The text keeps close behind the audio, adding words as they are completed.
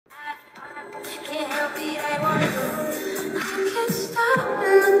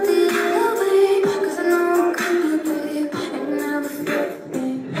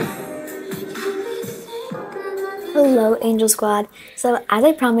Hello, Angel Squad. So, as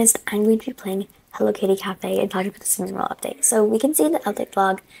I promised, I'm going to be playing Hello Kitty Cafe and talking about the cinnamon roll update. So, we can see in the update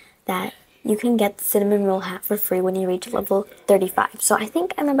vlog that you can get the cinnamon roll hat for free when you reach level 35. So, I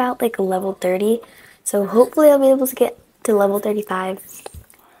think I'm about like level 30. So, hopefully, I'll be able to get to level 35.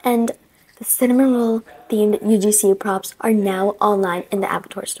 And the cinnamon roll themed UGC props are now online in the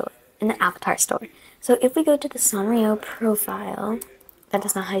Avatar store. So, if we go to the sanrio profile, that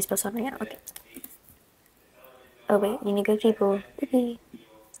is not how you spell sanrio. Okay. Oh wait, you need to go people.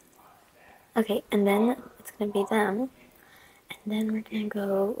 Okay, and then it's gonna be them. And then we're gonna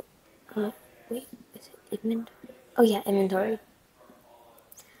go, wait, is it inventory? Oh yeah, inventory.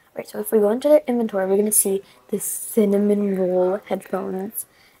 Right, so if we go into their inventory, we're gonna see the cinnamon roll headphones.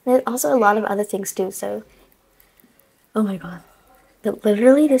 And there's also a lot of other things too, so, oh my god. But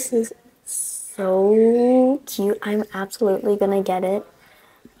literally, this is so cute. I'm absolutely gonna get it.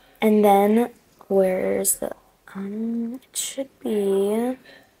 And then, where's the, it should be...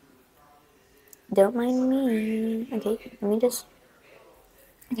 Don't mind me. Okay, let me just...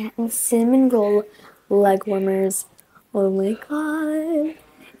 Yeah, and cinnamon roll leg warmers. Oh my god.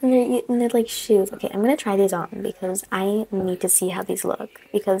 And they're like shoes. Okay, I'm gonna try these on because I need to see how these look.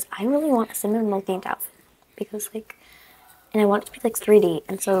 Because I really want a cinnamon roll themed outfit. Because like... And I want it to be like 3D.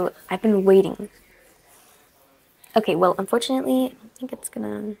 And so I've been waiting. Okay, well, unfortunately, I don't think it's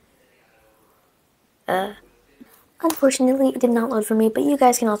gonna... Unfortunately, it did not load for me. But you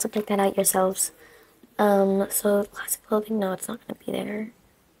guys can also check that out yourselves. So classic clothing, no, it's not gonna be there.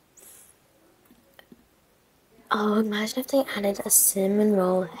 Oh, imagine if they added a cinnamon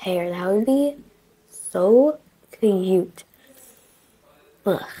roll hair. That would be so cute.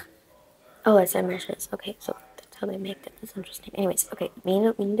 Ugh. Oh, it's emissions. Okay, so that's how they make it. That's interesting. Anyways, okay, we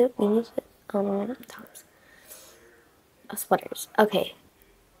need tops. Sweaters. Okay.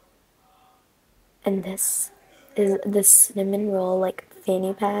 And this is the cinnamon roll, like,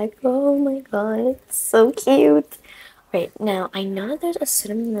 fanny pack. Oh my god, it's so cute. Right, now, I know that there's a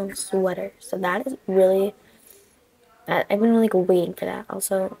cinnamon roll sweater, so that is really... I've been like waiting for that.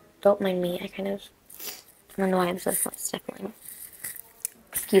 Also, don't mind me. I don't know why I'm so sniffling.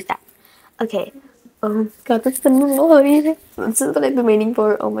 Excuse that. Okay. Oh god, that's the memory. This is what I've been waiting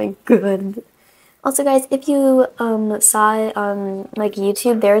for. Oh my god. Also, guys, if you saw it on like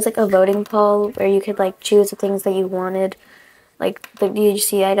YouTube, there's like a voting poll where you could like choose the things that you wanted, like the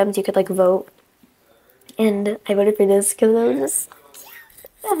DHC items. You could like vote, and I voted for this because I was just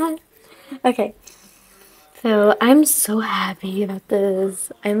okay. So I'm so happy about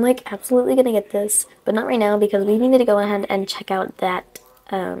this. I'm like absolutely gonna get this, but not right now because we needed to go ahead and check out that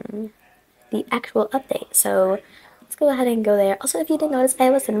the actual update. So let's go ahead and go there. Also, if you didn't notice, I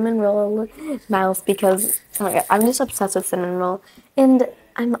have a cinnamon roll mouse because oh my god, I'm just obsessed with cinnamon roll, and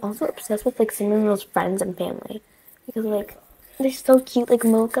I'm also obsessed with like cinnamon roll's friends and family because like they're so cute, like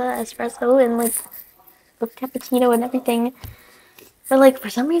Mocha, Espresso, and like the cappuccino and everything. But like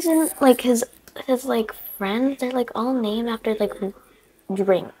for some reason, like his like friends, they're like all named after like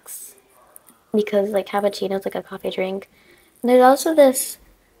drinks because like cappuccino's like a coffee drink. And there's also this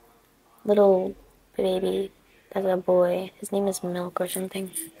little baby that's a boy. His name is Milk or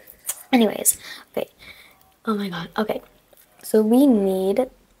something. Anyways, okay. Oh my god. Okay. So we need...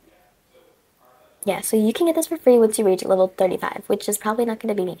 Yeah, so you can get this for free once you reach level 35, which is probably not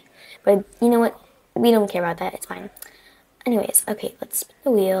going to be me. But you know what? We don't care about that. It's fine. Anyways, okay, let's spin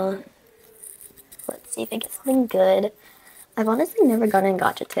the wheel. Let's see if I get something good. I've honestly never gotten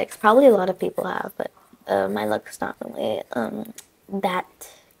gacha ticks. Probably a lot of people have, but my luck's not really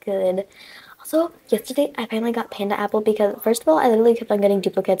that good. Also, yesterday I finally got Panda Apple because first of all, I literally kept on getting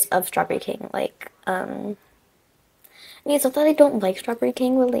duplicates of Strawberry King. Like, I mean, it's not that I don't like Strawberry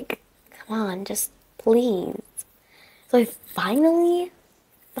King, but like, come on, just please. So I finally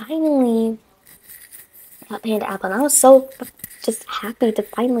got Panda Apple, and I was so just happy to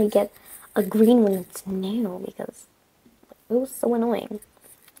finally get a green one that's new because it was so annoying.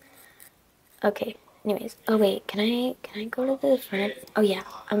 Okay, anyways. Oh wait, can I go to the front? Oh yeah,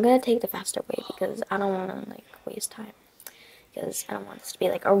 I'm gonna take the faster way because I don't wanna like waste time. Because I don't want this to be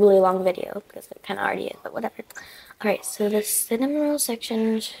like a really long video because it kinda already is, but whatever. Alright, so the cinnamon roll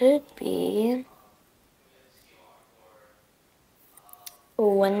section should be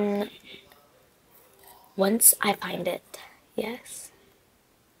once I find it. Yes.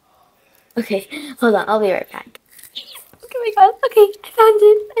 Okay, hold on, I'll be right back. Oh my god, okay, I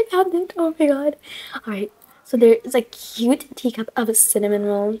found it, oh my god. Alright, so there is a cute teacup of cinnamon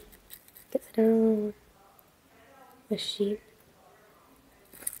roll. machine.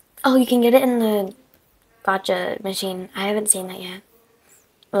 Oh, you can get it in the gotcha machine. I haven't seen that yet.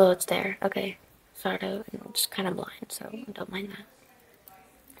 Oh, it's there. Okay. Sort of. I'm just kind of blind, so don't mind that.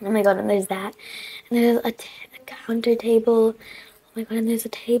 Oh my god, and there's that. And there's a counter table. Oh my god, and there's a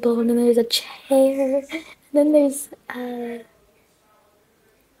table, and then there's a chair. And then there's, oh,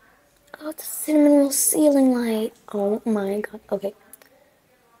 it's a cinnamon roll ceiling light. Oh my god. Okay.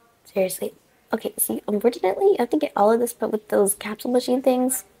 Seriously. Okay, see, unfortunately, I have to get all of this, but with those capsule machine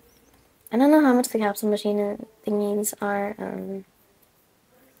things, I don't know how much the capsule machine thingies are,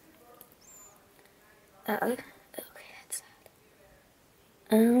 okay, that's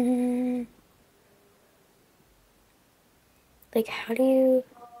sad. Like, how do you...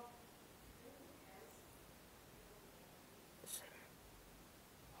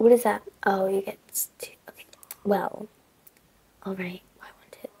 What is that? Oh, you get two. Okay. Well, alright. Why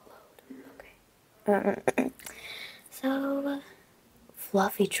won't it load? Okay. So,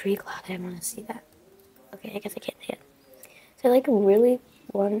 fluffy tree cloud. I want to see that. Okay, I guess I can't see it. So, I like really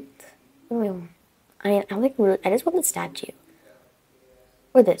want. Oh, I mean, I like really. I just want the statue.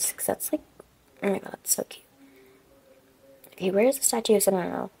 Or this, because that's like. Oh my god, that's so cute. Okay, where is the statue of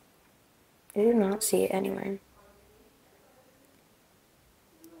Cinnamonroll? I do not see it anywhere.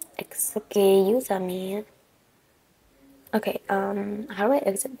 Excuse me. Okay, how do I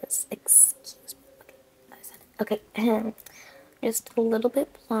exit this? Excuse me. Okay, just a little bit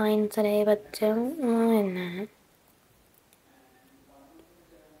blind today, but don't mind that.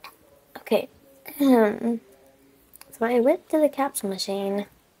 Okay, so I went to the capsule machine.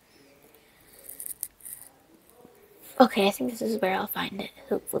 Okay, I think this is where I'll find it,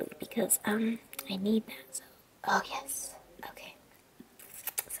 hopefully, because, I need that, so. Oh, yes. Okay.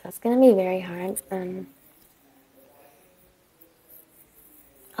 So it's gonna be very hard,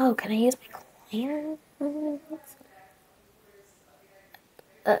 oh, can I use my coin?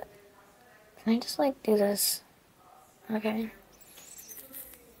 Can I just, like, do this? Okay.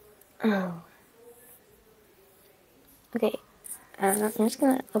 Oh. Okay. I'm just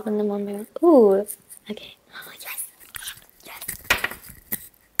gonna open them one by one. Ooh. Okay. Oh, yes. Yes.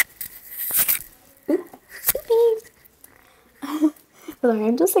 Sorry,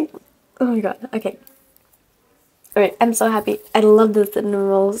 I'm just like, oh my god. Okay. Alright, I'm so happy. I love this cinnamon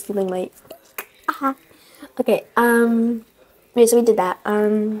roll something like. Aha. Okay, wait, so we did that.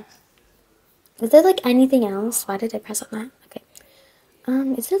 Is there like anything else? Why did I press on that? Okay.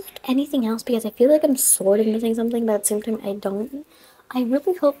 Is there like anything else? Because I feel like I'm sort of missing something, but at the same time I don't. I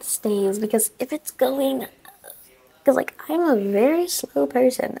really hope it stays because if it's going, because like I'm a very slow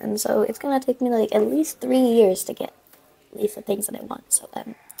person, and so it's gonna take me like at least 3 years to get at least the things that I want. So blah,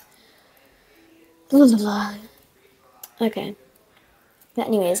 blah, blah. Okay. But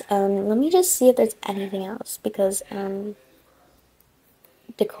anyways, let me just see if there's anything else because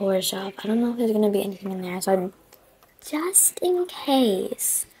decor shop. I don't know if there's gonna be anything in there, so just in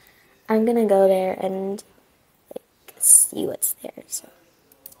case, I'm gonna go there and like see what's there. So,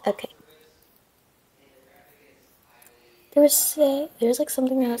 okay. There's like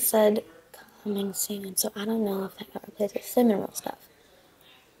something that said coming soon, so I don't know if that got replaced with cinnamon stuff.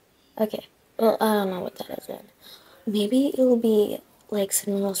 Okay. Well, I don't know what that is then. Maybe it will be like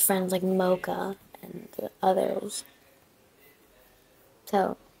Cinnamonroll's friends like Mocha and the others.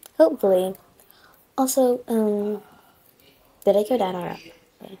 So, hopefully. Also, did I go down or up?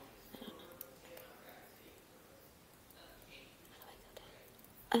 Okay.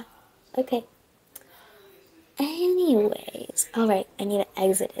 Oh, okay. Anyways, alright, I need to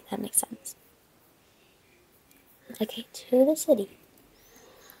exit it, that makes sense. Okay, to the city.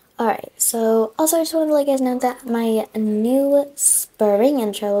 Alright, so also I just wanted to let you guys know that my new spring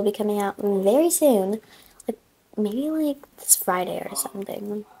intro will be coming out very soon. Like, maybe like this Friday or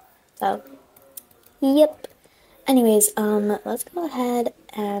something. So, yep. Anyways, let's go ahead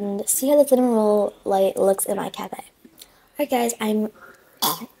and see how the cinnamon roll light looks in my cafe. Alright guys, I'm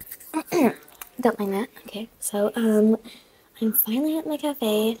don't mind that. Okay, so I'm finally at my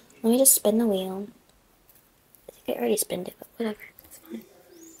cafe. Let me just spin the wheel. I think I already spinned it, but whatever. It's fine.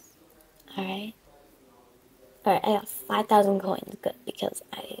 Alright. Alright, I got 5,000 coins. Good, because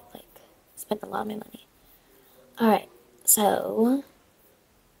I, like, spent a lot of my money. Alright, so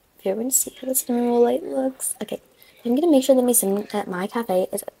if you're going to see how the cinnamon roll light looks. Okay, I'm going to make sure that my cafe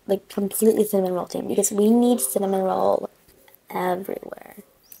is, like, completely cinnamon roll themed, because we need cinnamon roll everywhere.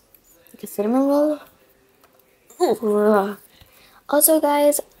 Because cinnamon roll... Ugh. Also,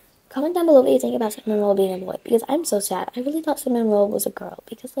 guys, comment down below what you think about Cinnamon Roll being a boy, because I'm so sad. I really thought Cinnamon Roll was a girl,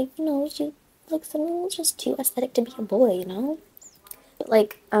 because, like, you know, Cinnamon Roll's just too aesthetic to be a boy, you know? But,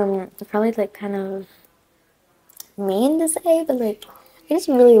 like, probably, like, kind of mean to say, but like, I just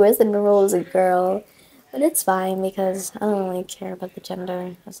really wish Cinnamonroll was a girl. But it's fine because I don't really care about the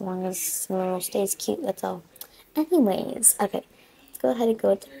gender as long as Cinnamonroll stays cute, that's all. Anyways, okay, let's go ahead and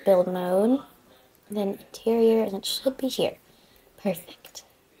go to build mode, then interior, and it should be here. Perfect.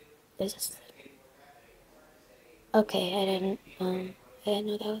 Is this... Okay, I didn't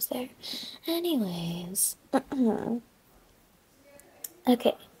know that was there. Anyways,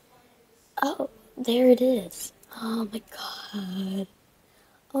 okay. Oh, there it is. Oh my god.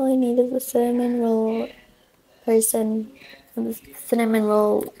 All I need is a cinnamon roll person. The cinnamon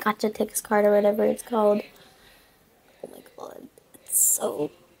roll gotcha tips card or whatever it's called. Oh my god. It's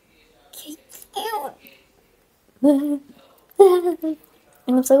so cute. And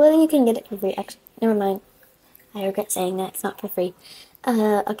I'm so glad you can get it for free. Actually, never mind. I regret saying that. It's not for free.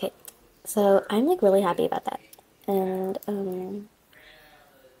 Okay. So I'm like really happy about that. And,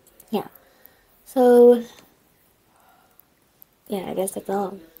 yeah. So, yeah, I guess that's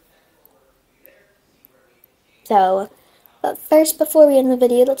all. So, but first, before we end the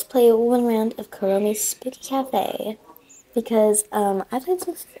video, let's play one round of Kuromi's Spooky Cafe. Because, I've played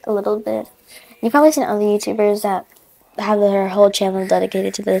this a little bit. You've probably seen other YouTubers that have their whole channel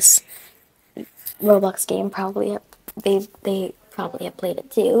dedicated to this Roblox game. Probably, they probably have played it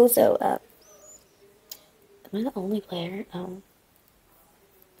too. So, am I the only player? Oh,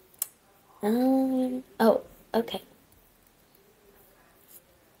 okay.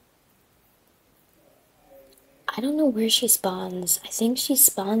 I don't know where she spawns. I think she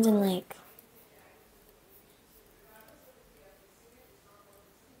spawns in, like...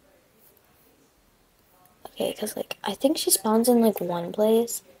 Okay, because, like, I think she spawns in, like, one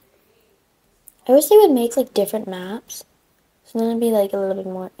place. I wish they would make, like, different maps. So then it'd be, like, a little bit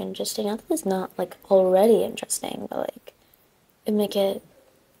more interesting. Not that it's not, like, already interesting, but, like, it'd make it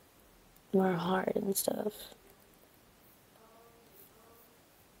more hard and stuff.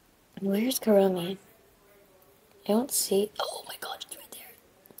 And where's Kuromi? I don't see... Oh my god, she's right there.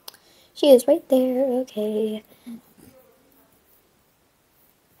 She is right there, okay.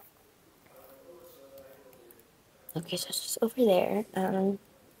 Okay, so she's over there.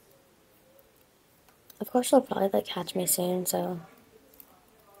 Of course she'll probably, like, catch me soon, so...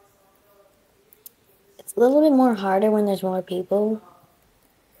 It's a little bit more harder when there's more people.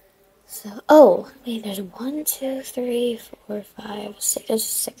 So, oh, wait, there's 1, 2, 3, 4, 5, 6, there's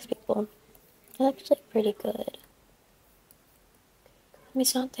 6 people. That's actually pretty good.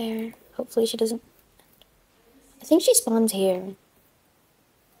 Kuromi's not there. Hopefully she doesn't... I think she spawns here.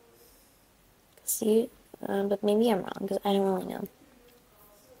 See? But maybe I'm wrong, because I don't really know.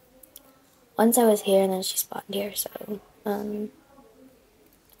 Once I was here, and then she spawned here, so, oh,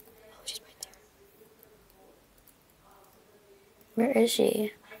 she's right there. Where is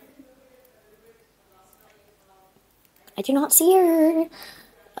she? I do not see her!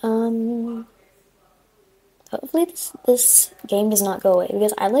 Hopefully this game does not go away,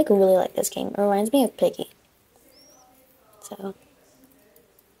 because I, like, really like this game. It reminds me of Piggy. So,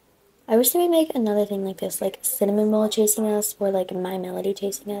 I wish they would make another thing like this, like Cinnamonroll chasing us, or like My Melody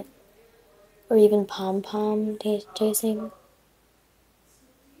chasing us, or even Pom Pom chasing.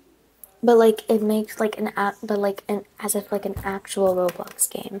 But like it makes like an app, but like an as if like an actual Roblox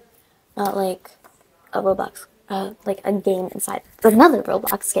game, not like a Roblox, like a game inside another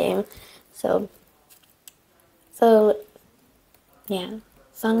Roblox game. So yeah,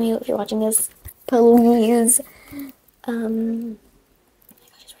 Sanrio, if you're watching this, please. Oh my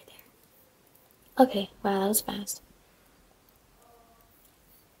gosh, it's right there. Okay, wow, that was fast.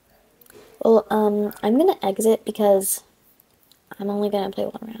 Well, I'm gonna exit because I'm only gonna play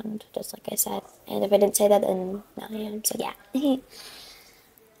one round, just like I said. And if I didn't say that, then now I am. So yeah.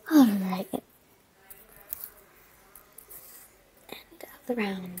 Alright. End of the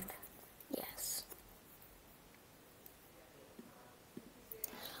round. Yes.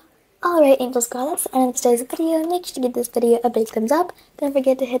 Alright, Angel Scarlets, and today's video. Make sure to give this video a big thumbs up. Don't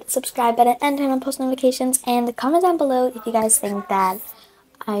forget to hit the subscribe button and turn on post notifications. And comment down below if you guys think that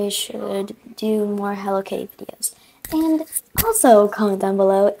I should do more Hello Kitty videos. And also comment down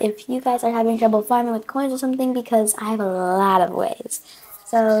below if you guys are having trouble farming with coins or something, because I have a lot of ways.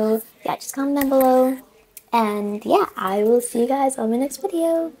 So yeah, just comment down below. And yeah, I will see you guys on my next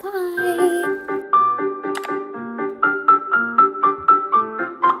video. Bye!